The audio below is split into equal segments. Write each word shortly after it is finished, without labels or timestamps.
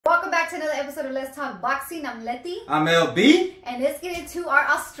another episode of Let's Talk Boxing. I'm Leti. I'm LB. And let's get into our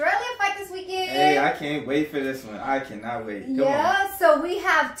Australia fight this weekend. Hey, I can't wait for this one. I cannot wait. Come on. So we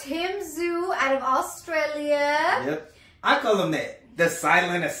have Tim Tszyu out of Australia. Yep. I call him the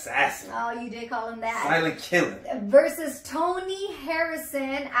silent assassin. Oh, you did call him that. Silent killer. Versus Tony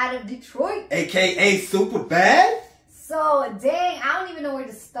Harrison out of Detroit. AKA Super Bad. So, dang, I don't even know where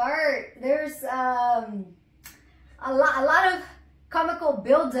to start. There's a lot of comical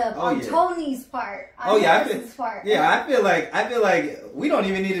buildup on Tony's part. Harrison's part. Yeah, I feel like we don't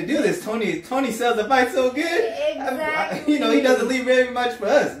even need to do this. Tony sells the fight so good. Exactly. He doesn't leave very much for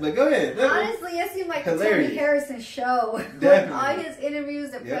us. But go ahead. Honestly, it seemed like hilarious. the Tony Harrison show. Definitely. All his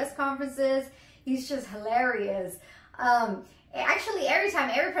interviews, the press conferences, he's just hilarious. Actually, every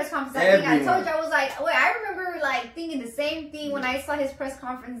press conference I told you, I was like, wait, I remember like thinking the same thing when I saw his press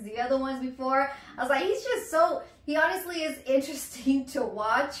conference, the other ones before. I was like, he honestly is interesting to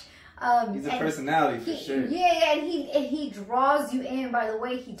watch. He's a personality for sure. Yeah, and he draws you in by the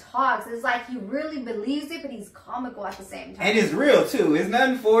way he talks. It's like he really believes it, but he's comical at the same time. And it's real too. It's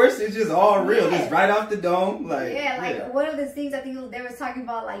nothing forced. It's just all real. It's right off the dome. One of the things I think they was talking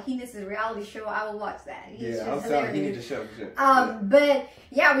about, like he needs a reality show. I will watch that. I'm telling you, he needs a show for sure. But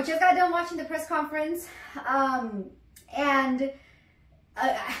yeah, we just got done watching the press conference,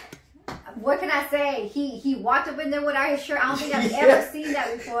 what can I say? He walked up in there without his shirt. I don't think I've ever seen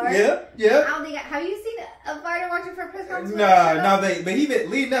that before. Yeah. I don't think. Have you seen a fighter watching for a press conference? No. But he been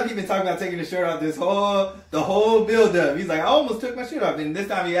leading up. He been talking about taking his shirt off the whole build up. He's like, I almost took my shirt off, and this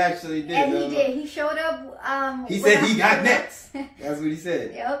time he actually did. And he did. He showed up. He said he got next. That's what he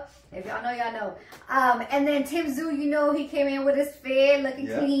said. Yep. If y'all know, y'all know. And then Tim Tszyu, he came in with his fade, looking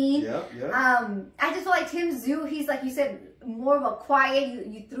clean. Yep. I just feel like Tim Tszyu, he's like you said, more of a quiet.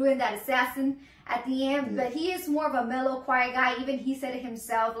 You threw in that assassin at the end, but he is more of a mellow, quiet guy. Even he said it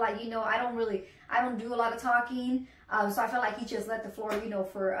himself, like, I don't do a lot of talking. So I felt like he just let the floor,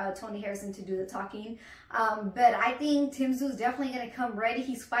 for Tony Harrison to do the talking. But I think Tim Tszyu is definitely going to come ready.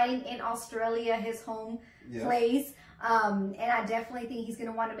 He's fighting in Australia, his home place. And I definitely think he's going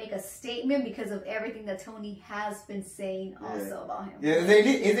to want to make a statement because of everything that Tony has been saying also about him. Yeah, is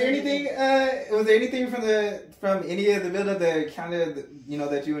there anything? Was there anything from any of the build-up that kind of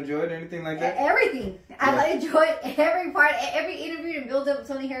that you enjoyed or anything like that? Everything. I enjoyed every part, every interview and build-up with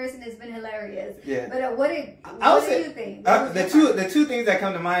Tony Harrison has been hilarious. Yeah. But what do you think? The two things that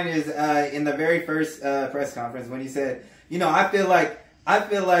come to mind is in the very first press conference when he said, I feel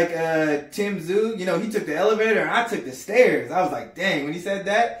like Tim Tszyu, he took the elevator and I took the stairs. I was like, dang, when he said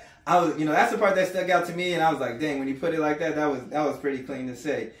that, I was, that's the part that stuck out to me. And I was like, dang, when he put it like that, that was pretty clean to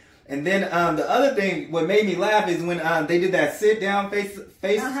say. And then the other thing, what made me laugh is when they did that sit down face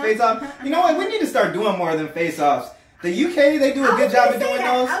off. You know what? We need to start doing more than face offs. The UK, they do a good job of doing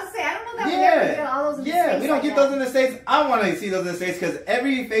those. I would say, I don't know that we ever get all those in the States. We don't get those in the States. I want to see those in the States because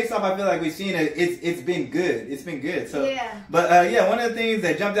every face-off I feel like we've seen it's been good. It's been good. So, But one of the things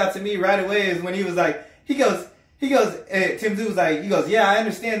that jumped out to me right away is when he was like, Tim Tszyu was like, I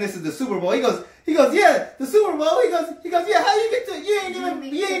understand this is the Super Bowl. He goes, yeah, the Super Bowl. He goes, yeah, how you get to, you ain't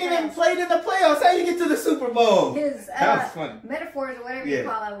even played in the playoffs. How you get to the Super Bowl? His that was funny. Metaphors or whatever you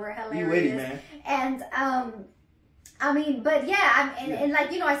call it were hilarious. You witty, man. And, and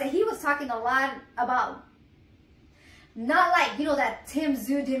like, I said, he was talking a lot about not like, that Tim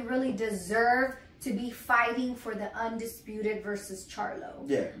Tszyu didn't really deserve to be fighting for the undisputed versus Charlo.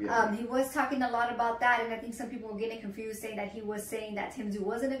 He was talking a lot about that, and I think some people were getting confused saying that he was saying that Tim Tszyu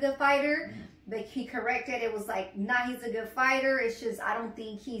wasn't a good fighter, but he corrected it was like, nah, he's a good fighter. It's just, I don't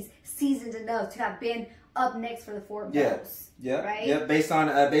think he's seasoned enough to have been up next for the 4 belts. Right? Yeah, based on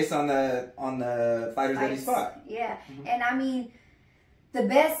the fighters that he's fought. Yeah. And the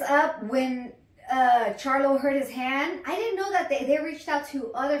best up when Charlo hurt his hand, I didn't know that they reached out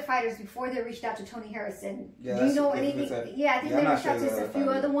to other fighters before they reached out to Tony Harrison. Do you know anything? I think they reached out to a few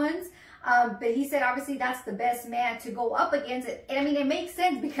other ones. But he said obviously that's the best man to go up against it. And it makes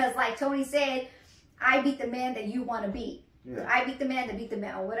sense because like Tony said, I beat the man that you want to beat. I beat the man to beat the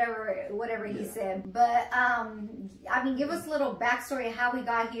man, or whatever he said. But give us a little backstory of how we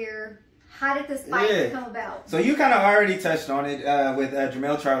got here. How did this fight come about? So you kind of already touched on it with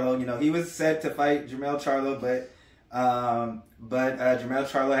Jermell Charlo. He was set to fight Jermell Charlo, but Jermell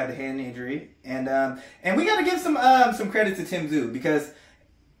Charlo had the hand injury, and we got to give some credit to Tim Tszyu because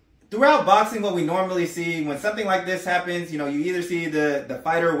throughout boxing, what we normally see when something like this happens, you either see the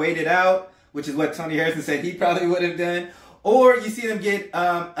fighter wait it out, which is what Tony Harrison said he probably would have done, or you see them get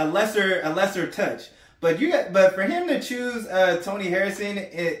a lesser touch. But for him to choose Tony Harrison,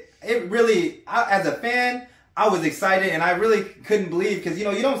 it really, as a fan, I was excited, and I really couldn't believe, because, you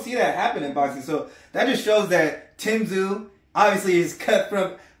know, you don't see that happen in boxing. So that just shows that Tim Tszyu obviously is cut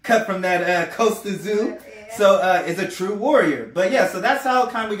from that coast of Zoo. So is a true warrior. But yeah, so that's how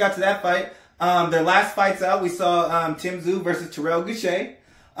kind of we got to that fight. Their last fights out, we saw Tim Tszyu versus Terrell Gausha.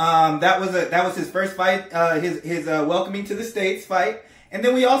 That was his first fight, his welcoming to the States fight. And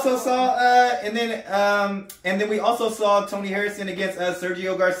then we also saw and then we also saw Tony Harrison against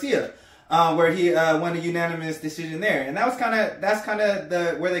Sergio Garcia, where he won a unanimous decision there. And that's kind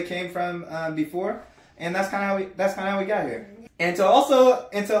of where they came from before, and that's kind of how we got here. And to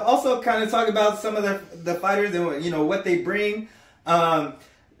also kind of talk about some of the fighters and, you know, what they bring. Tim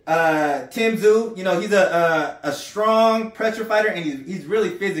Tszyu, you know, he's a strong pressure fighter, and he's really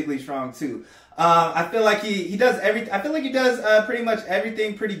physically strong too. I feel like he does pretty much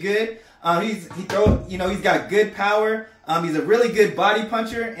everything pretty good. He's got good power. He's a really good body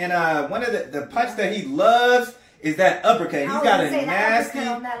puncher, and one of the punch that he loves is that uppercut.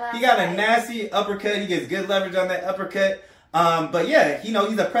 He's got a nasty uppercut. He gets good leverage on that uppercut. But yeah, you know,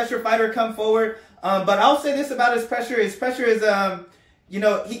 he's a pressure fighter. Come forward. But I'll say this about his pressure. His pressure is, you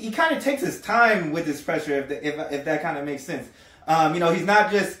know, he kind of takes his time with his pressure, if that kind of makes sense. You know, he's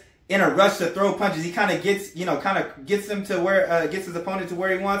not just in a rush to throw punches. He kind of gets him to where, gets his opponent to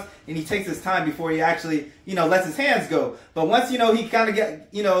where he wants, and he takes his time before he actually, you know, lets his hands go. But once, you know, he kind of get,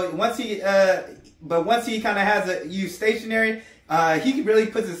 you know, once he kind of has you stationary, he really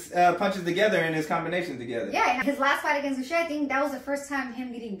puts his punches together and his combinations together. Yeah, and his last fight against Gausha, I think that was the first time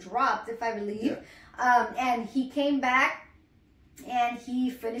him getting dropped, if I believe. Yeah. And he came back and he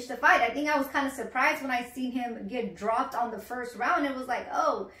finished the fight. I think I was kind of surprised when I seen him get dropped on the first round. It was like,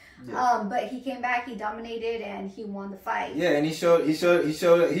 oh, yeah. But he came back, he dominated, and he won the fight. Yeah, and he showed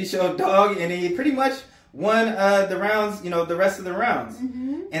dog, and he pretty much won the rounds, you know, the rest of the rounds.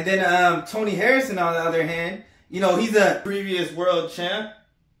 Mm-hmm. And then Tony Harrison, on the other hand, you know, he's a previous world champ.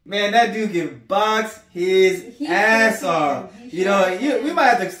 Man, that dude can box his ass off. You know, we might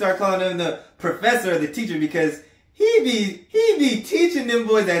have to start calling him the professor or the teacher, because he be teaching them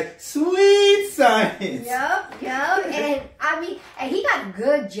boys that sweet science. Yep. And I mean, and he got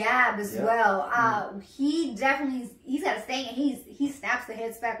good jab as well. He's got a staying, and he snaps the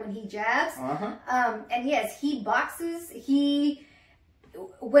heads back when he jabs. And yes, he boxes.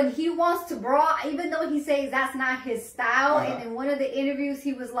 When he wants to brawl, even though he says that's not his style, and in one of the interviews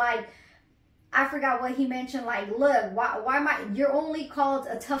he was like, I forgot what he mentioned, like, look, why you're only called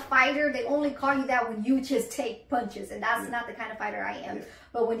a tough fighter. They only call you that when you just take punches, and that's not the kind of fighter I am.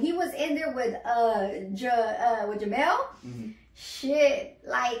 But when he was in there with Jamel, shit,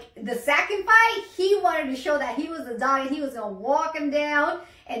 like the second fight, he wanted to show that he was a dog and he was gonna walk him down,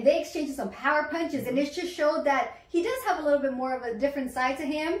 and they exchanged some power punches, and it just showed that he does have a little bit more of a different side to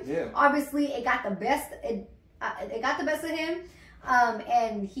him. Yeah. Obviously, it got the best. It got the best of him.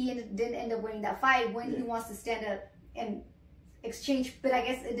 And he didn't end up winning that fight when he wants to stand up and exchange. But I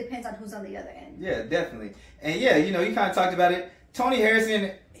guess it depends on who's on the other end. Yeah, definitely. And yeah, you know, you kind of talked about it. Tony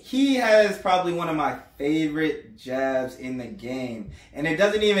Harrison, he has probably one of my favorite jabs in the game, and it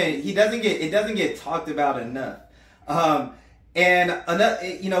doesn't get talked about enough. And another,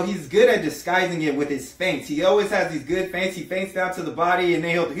 you know, he's good at disguising it with his feints. He always has these good feints. He feints down to the body, and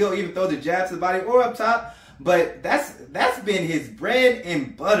then he'll even throw the jab to the body or up top. But that's been his bread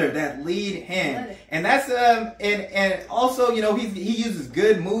and butter, that lead hand, and that's and also, you know, he uses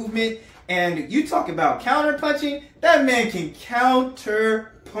good movement. And you talk about counter punching, that man can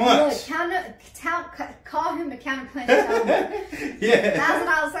counter punch. Look, call him a counter punch. Yeah, that's what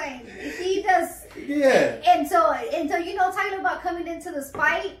I was saying. He does. Yeah. And so you know, talking about coming into this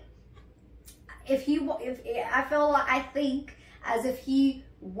fight, I think as if he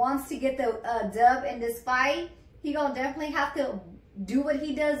wants to get the dub in this fight, he gonna definitely have to do what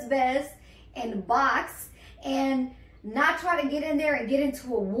he does best and box, and not try to get in there and get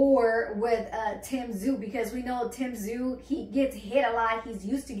into a war with Tim Tszyu, because we know Tim Tszyu, he gets hit a lot. He's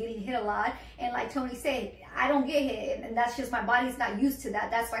used to getting hit a lot, and like Tony said, I don't get hit, and that's just my body's not used to that.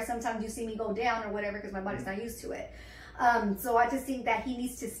 That's why sometimes you see me go down or whatever, because my body's not used to it. So I just think that he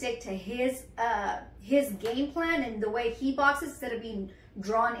needs to stick to his game plan and the way he boxes, instead of being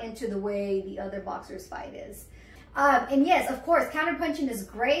drawn into the way the other boxers fight is. And yes, of course, counterpunching is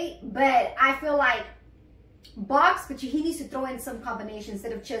great, but I feel like box, but he needs to throw in some combinations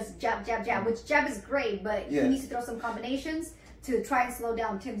instead of just jab, jab, jab, which jab is great, but he needs to throw some combinations to try and slow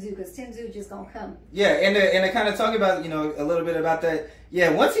down Tim Tszyu, because Tim Tszyu just gonna come. Yeah, and I kind of talk about, you know, a little bit about that.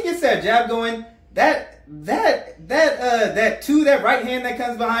 Yeah, once he gets that jab going, that right hand that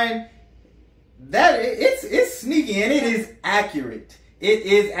comes behind, that it's sneaky, and it is accurate. It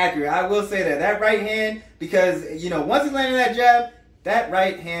is accurate. I will say that. That right hand, because, you know, once he landed that jab, that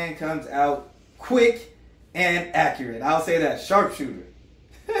right hand comes out quick and accurate. I'll say that. Sharpshooter.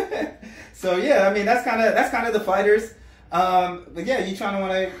 So, yeah, I mean, that's kind of the fighters. But, yeah, you trying to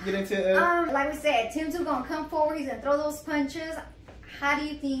want to get into... like we said, Tim Tszyu going to come forward. He's going to throw those punches. How do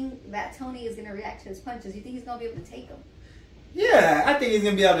you think that Tony is going to react to his punches? You think he's going to be able to take them? Yeah, I think he's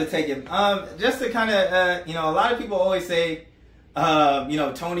going to be able to take him. Just to kind of, you know, a lot of people always say, you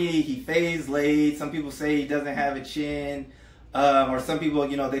know, Tony, he fades late. Some people say he doesn't have a chin. Or some people,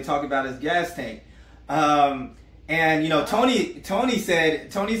 you know, they talk about his gas tank. And, you know, Tony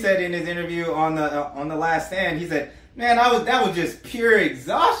said in his interview on the Last Stand, he said, man, that was just pure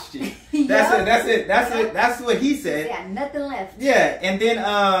exhaustion. That's what he said. Yeah, nothing left. Yeah, and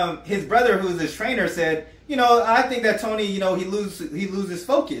then his brother, who's his trainer, said, you know, I think that Tony, you know, he loses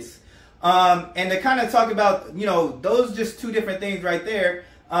focus. And to kind of talk about, you know, those just two different things right there.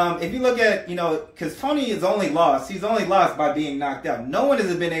 If you look at, you know, because Tony is only lost. He's only lost by being knocked out. No one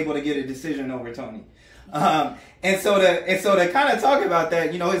has been able to get a decision over Tony. And so to kind of talk about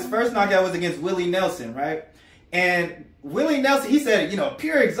that, you know, his first knockout was against Willie Nelson, right? And Willie Nelson, he said, you know,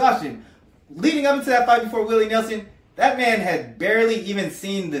 pure exhaustion. Leading up into that fight before Willie Nelson, that man had barely even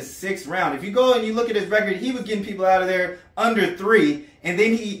seen the 6th round. If you go and you look at his record, he was getting people out of there under 3. And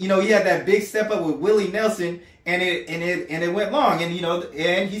then he had that big step up with Willie Nelson, and it went long. And, you know,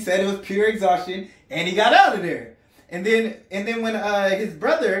 and he said it was pure exhaustion, and he got out of there. And then when his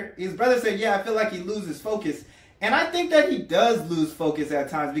brother said, yeah, I feel like he loses focus. And I think that he does lose focus at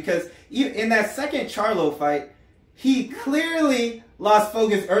times, because in that second Charlo fight, he clearly lost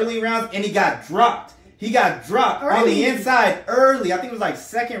focus early rounds, and he got dropped. He got dropped on the inside early. I think it was like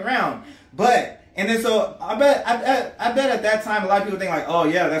 2nd round. And then so I bet at that time a lot of people think like, oh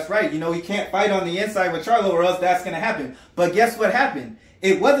yeah, that's right. You know, he can't fight on the inside with Charlo, or else that's gonna happen. But guess what happened?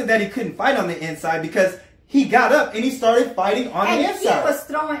 It wasn't that he couldn't fight on the inside, because he got up and he started fighting on the inside. And he was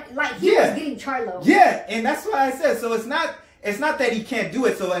throwing, like, he was getting Charlo. Yeah, and that's why I said, so it's not that he can't do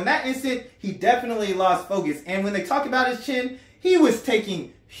it. So in that instant, he definitely lost focus. And when they talk about his chin, he was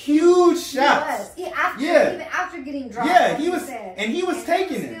taking huge shots. Even after getting dropped. Yeah, he was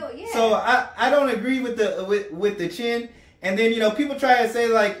taking it. Yeah. So I don't agree with the chin. And then, you know, people try to say,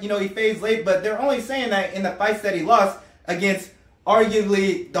 like, you know, he fades late, but they're only saying that in the fights that he lost against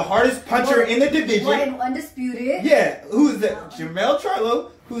arguably the hardest puncher in the division. And undisputed. Yeah, who's Jermell Charlo,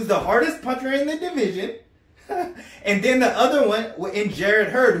 who's the hardest puncher in the division. And then the other one in Jarrett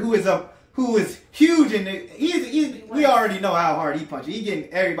Hurd, who is huge, and we already know how hard he punches. He's getting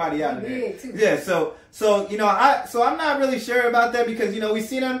everybody out of there. Yeah, so you know, I'm not really sure about that, because, you know, we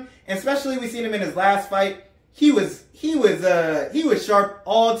seen him, and especially we seen him in his last fight. He was sharp,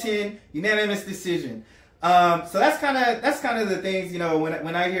 all 10, unanimous decision. So that's kind of the things, you know,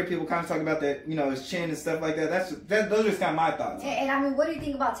 when I hear people kind of talk about that, you know, his chin and stuff like that. Those are just kind of my thoughts. And I mean, what do you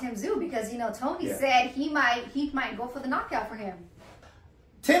think about Tim Tszyu? Because, you know, Tony said he might go for the knockout for him.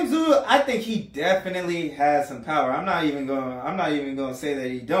 Tim Tszyu, I think he definitely has some power. I'm not even going to say that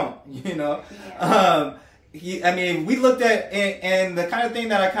he don't. You know, I mean, we looked at and the kind of thing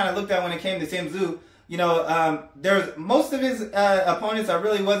that I kind of looked at when it came to Tim Tszyu. You know, there's most of his opponents I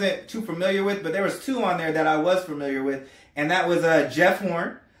really wasn't too familiar with, but there was 2 on there that I was familiar with, and that was Jeff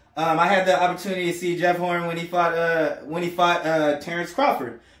Horn. I had the opportunity to see Jeff Horn when he fought Terrence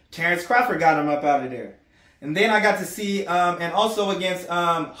Crawford. Terrence Crawford got him up out of there, and then I got to see and also against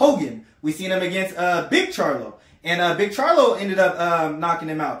Hogan. We seen him against Big Charlo, and Big Charlo ended up knocking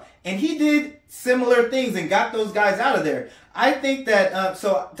him out, and he did similar things and got those guys out of there. I think that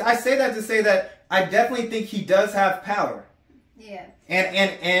so I say that to say that I definitely think he does have power. Yeah.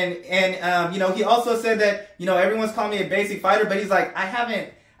 And you know, he also said that, you know, everyone's calling me a basic fighter, but he's like, I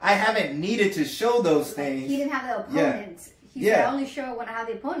haven't needed to show those things. He didn't have the opponents. He said, I only show when I have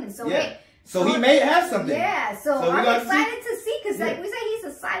the opponents. So hey, so he may have something. Yeah. So I'm excited to see, because like we say, he's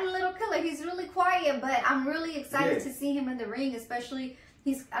a silent little killer. He's really quiet, but I'm really excited to see him in the ring, especially.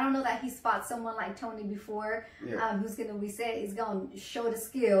 I don't know that he's fought someone like Tony before, who's he's gonna show the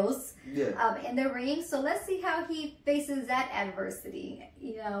skills in the ring. So let's see how he faces that adversity,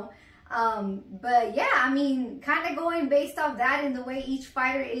 you know. But yeah, I mean, kind of going based off that and the way each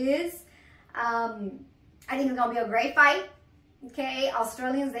fighter is, I think it's gonna be a great fight. Okay,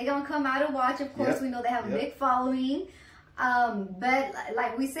 Australians, they gonna come out and watch. Of course, we know they have a big following. But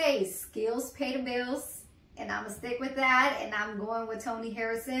like we say, skills pay the bills. And I'm going to stick with that. And I'm going with Tony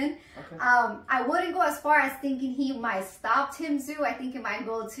Harrison. Okay. I wouldn't go as far as thinking he might stop Tim Tszyu. I think it might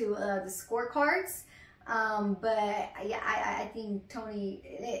go to the scorecards. But yeah, I think Tony,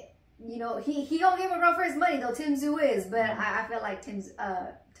 you know, he don't give a run for his money though. Tim Tszyu is, but I feel like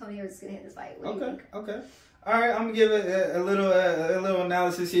Tony Harris is gonna hit this fight. What do you think? Okay. All right, I'm gonna give it a little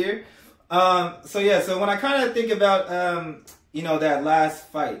analysis here. So when I kind of think about you know, that last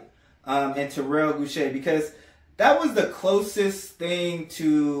fight and Terrell Gausha, because that was the closest thing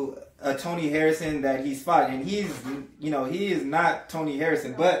to Tony Harrison that he's fought, and he's, you know, he is not Tony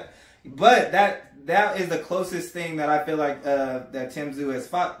Harrison, but that is the closest thing that I feel like that Tim Tszyu has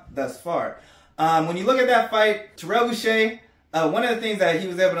fought thus far. When you look at that fight, Terrell Gausha, one of the things that he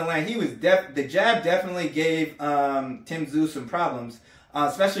was able to land, the jab definitely gave Tim Tszyu some problems,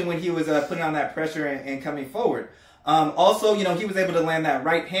 especially when he was putting on that pressure and coming forward. Also, you know, he was able to land that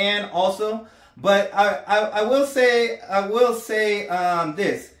right hand also. But I will say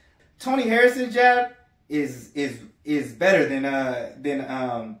this: Tony Harrison's jab is better than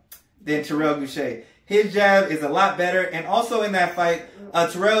Terrell Gausha. His jab is a lot better, and also in that fight,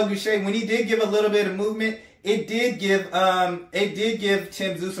 Terrell Gausha, when he did give a little bit of movement, it did give Tim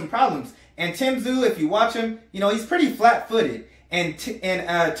Tszyu some problems. And Tim Tszyu, if you watch him, you know, he's pretty flat-footed. And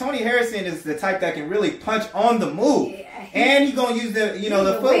Tony Harrison is the type that can really punch on the move. Yeah. And he's going to use the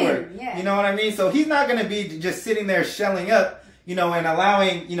footwork. Yeah. You know what I mean? So he's not going to be just sitting there shelling up, you know, and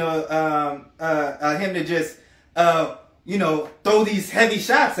allowing, you know, him to just, you know, throw these heavy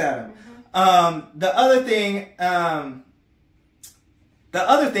shots at him. Mm-hmm. The other thing, Terrell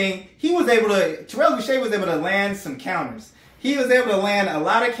Gausha was able to land some counters. He was able to land a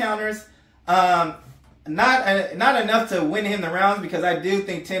lot of counters. Not enough to win him the rounds, because I do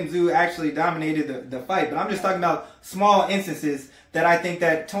think Tim Tszyu actually dominated the fight. But I'm just talking about small instances that I think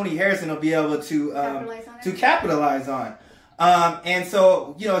that Tony Harrison will be able to capitalize on. And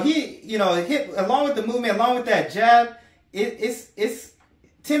so, you know, he hit along with the movement, along with that jab. It's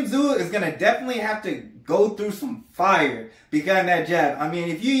Tim Tszyu is gonna definitely have to go through some fire behind that jab. I mean,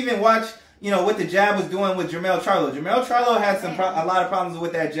 if you even watch, you know, what the jab was doing with Jermell Charlo. Jermell Charlo had a lot of problems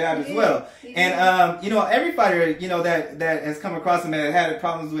with that jab as well. And, you know, every fighter, you know, that has come across him that had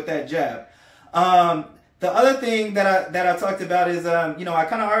problems with that jab. The other thing that I talked about is, you know, I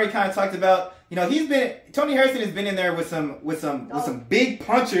already talked about, you know, Tony Harrison has been in there with some big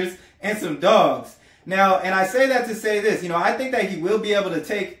punchers and some dogs. Now, and I say that to say this, you know, I think that he will be able to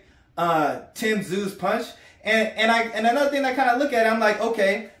take Tim Tszyu's punch. And another thing I kind of look at, I'm like,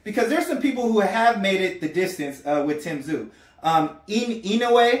 okay, because there's some people who have made it the distance with Tim Tszyu.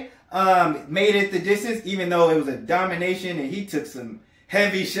 Inoue made it the distance, even though it was a domination and he took some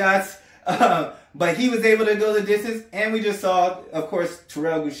heavy shots. But he was able to go the distance, and we just saw, of course,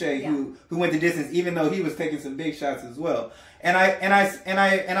 Terrell Gausha, who went the distance, even though he was taking some big shots as well. And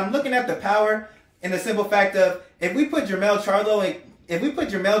I'm looking at the power in the simple fact of, if we put Jermell Charlo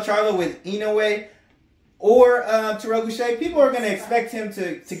with Inoue or Terrell Gausha, people are going to expect him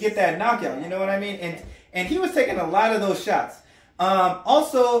to get that knockout. You know what I mean? And he was taking a lot of those shots.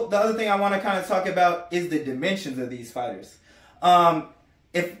 Also, the other thing I want to kind of talk about is the dimensions of these fighters.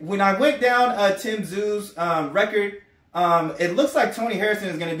 When I went down Tim Tszyu's record, it looks like Tony Harrison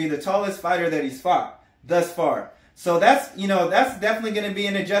is going to be the tallest fighter that he's fought thus far. So that's definitely going to be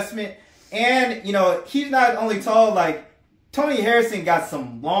an adjustment. And, you know, he's not only tall, like, Tony Harrison got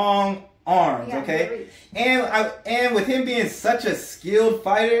some long arms, okay? And with him being such a skilled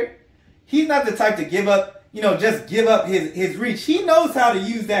fighter, he's not the type to give up, just give up his reach. He knows how to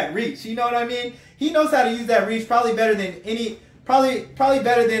use that reach. You know what I mean? He knows how to use that reach probably better than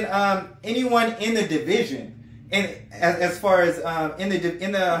better than anyone in the division. And as far as in the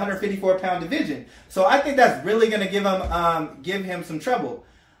 154-pound division. So I think that's really going to give him some trouble.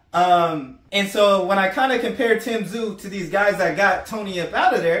 And so when I kind of compare Tim Tszyu to these guys that got Tony up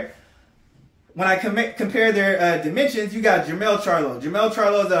out of there, when I compare their dimensions, you got Jermell Charlo. Jermell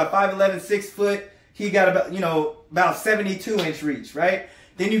Charlo is a 5'11", 6 foot. He got about 72-inch reach, right?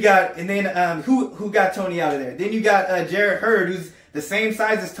 Then you got, who got Tony out of there? Then you got Jarrett Hurd, who's the same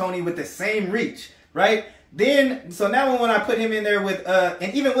size as Tony with the same reach, right? Then, so now when I put him in there with,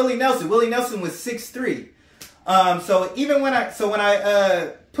 and even Willie Nelson was 6'3". So when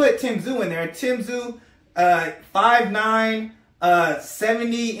I put Tim Tszyu in there, Tim Tszyu, 5'9",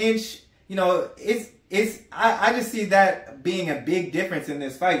 70-inch, I just see that being a big difference in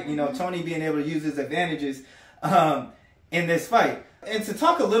this fight. Tony being able to use his advantages in this fight. And to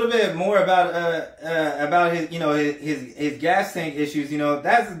talk a little bit more about his gas tank issues,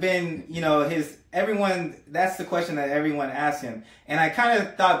 that's been that's the question that everyone asks him. And I kind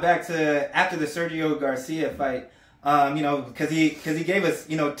of thought back to after the Sergio Garcia fight, because he gave us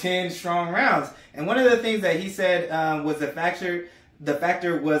 10 strong rounds, and one of the things that he said was the factor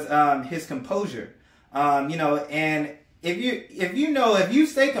was his composure, and if you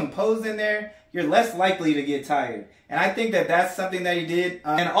stay composed in there, you're less likely to get tired. And I think that that's something that he did.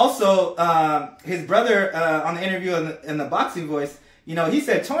 And also, his brother on the interview in the Boxing Voice, you know, he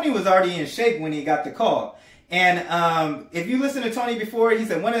said Tony was already in shape when he got the call. And if you listen to Tony before, he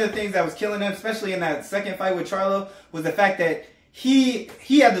said one of the things that was killing him, especially in that second fight with Charlo, was the fact that he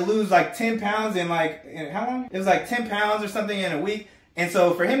had to lose like 10 pounds in how long? It was like 10 pounds or something in a week. And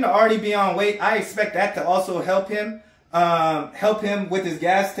so for him to already be on weight, I expect that to also help him with his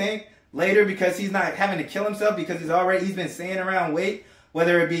gas tank later, because he's not having to kill himself, because he's been staying around weight,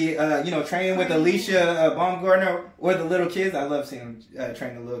 whether it be training with Alicia Baumgartner or the little kids. I love seeing him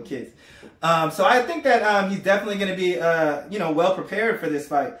train the little kids. So I think that he's definitely going to be well prepared for this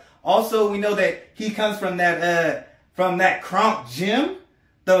fight. Also, we know that he comes from that Kronk gym,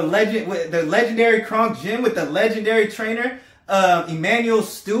 the legendary Kronk gym with the legendary trainer Emmanuel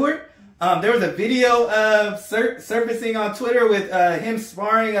Stewart. There was a video surfacing on Twitter with him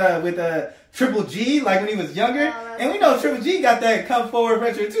sparring with Triple G, like when he was younger. And we know Triple G got that come forward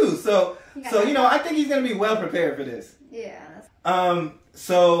pressure too. So I think he's going to be well prepared for this. Yeah.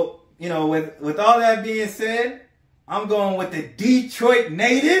 So, with all that being said, I'm going with the Detroit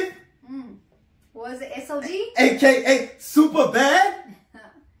native. What is it, SOG? AKA Super Bad,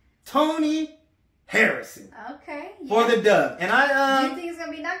 Tony Harrison. Okay. Yeah. For the dub. And do you think it's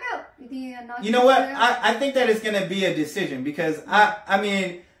gonna be knockout? You know what? I think that it's gonna be a decision, because I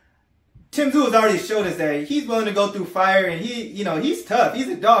mean, Tim Tszyu has already showed us that he's willing to go through fire, and he's tough. He's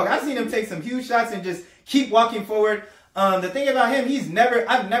a dog. I've seen him take some huge shots and just keep walking forward. The thing about him,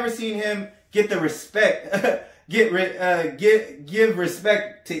 I've never seen him get the respect, give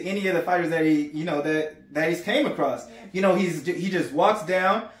respect to any of the fighters that that he's came across. Yeah. He just walks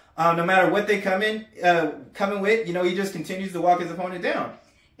down. No matter what they coming with, he just continues to walk his opponent down.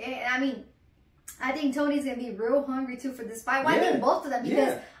 And I mean, I think Tony's gonna be real hungry too for this fight. Well, I think both of them,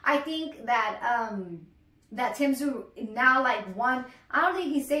 because I think that that Tim Tszyu now won. I don't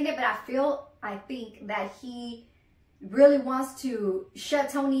think he's saying it, but I think that he really wants to shut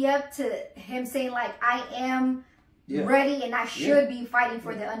Tony up to him saying I am ready and I should be fighting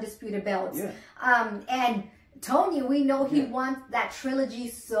for the undisputed belts. Yeah. And Tony, we know he wants that trilogy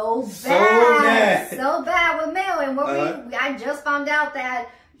so bad with Mel. And I just found out that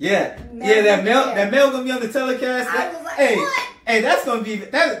that Mel gonna be on the telecast. I was like, what? Hey, that's gonna be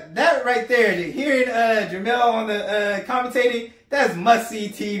that right there. Hearing Jamel on the commentating, that's must see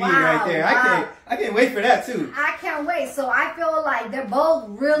TV right there. Wow. I can't wait for that too. I can't wait. So I feel like they both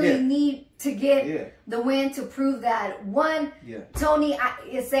really need to get the win to prove that Tony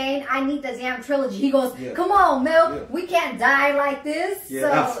is saying, I need the damn trilogy. He goes, come on, Mel, we can't die like this.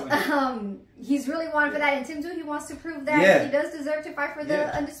 So he's really wanting for that. And Tim Tszyu, he wants to prove that he does deserve to fight for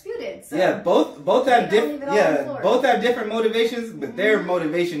the undisputed. So both have different motivations, but their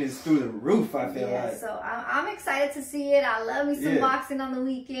motivation is through the roof, I feel like. So I'm excited to see it. I love me some boxing on the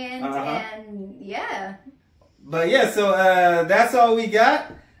weekend. And But so that's all we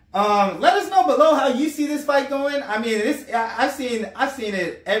got. Let us know below how you see this fight going. I mean, I've seen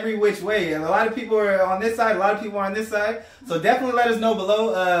it every which way. A lot of people are on this side, a lot of people are on this side. So definitely let us know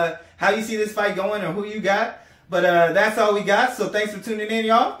below how you see this fight going or who you got. But that's all we got. So thanks for tuning in,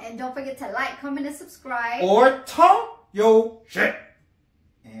 y'all. And don't forget to like, comment, and subscribe. Or talk your shit.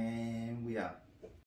 And we out.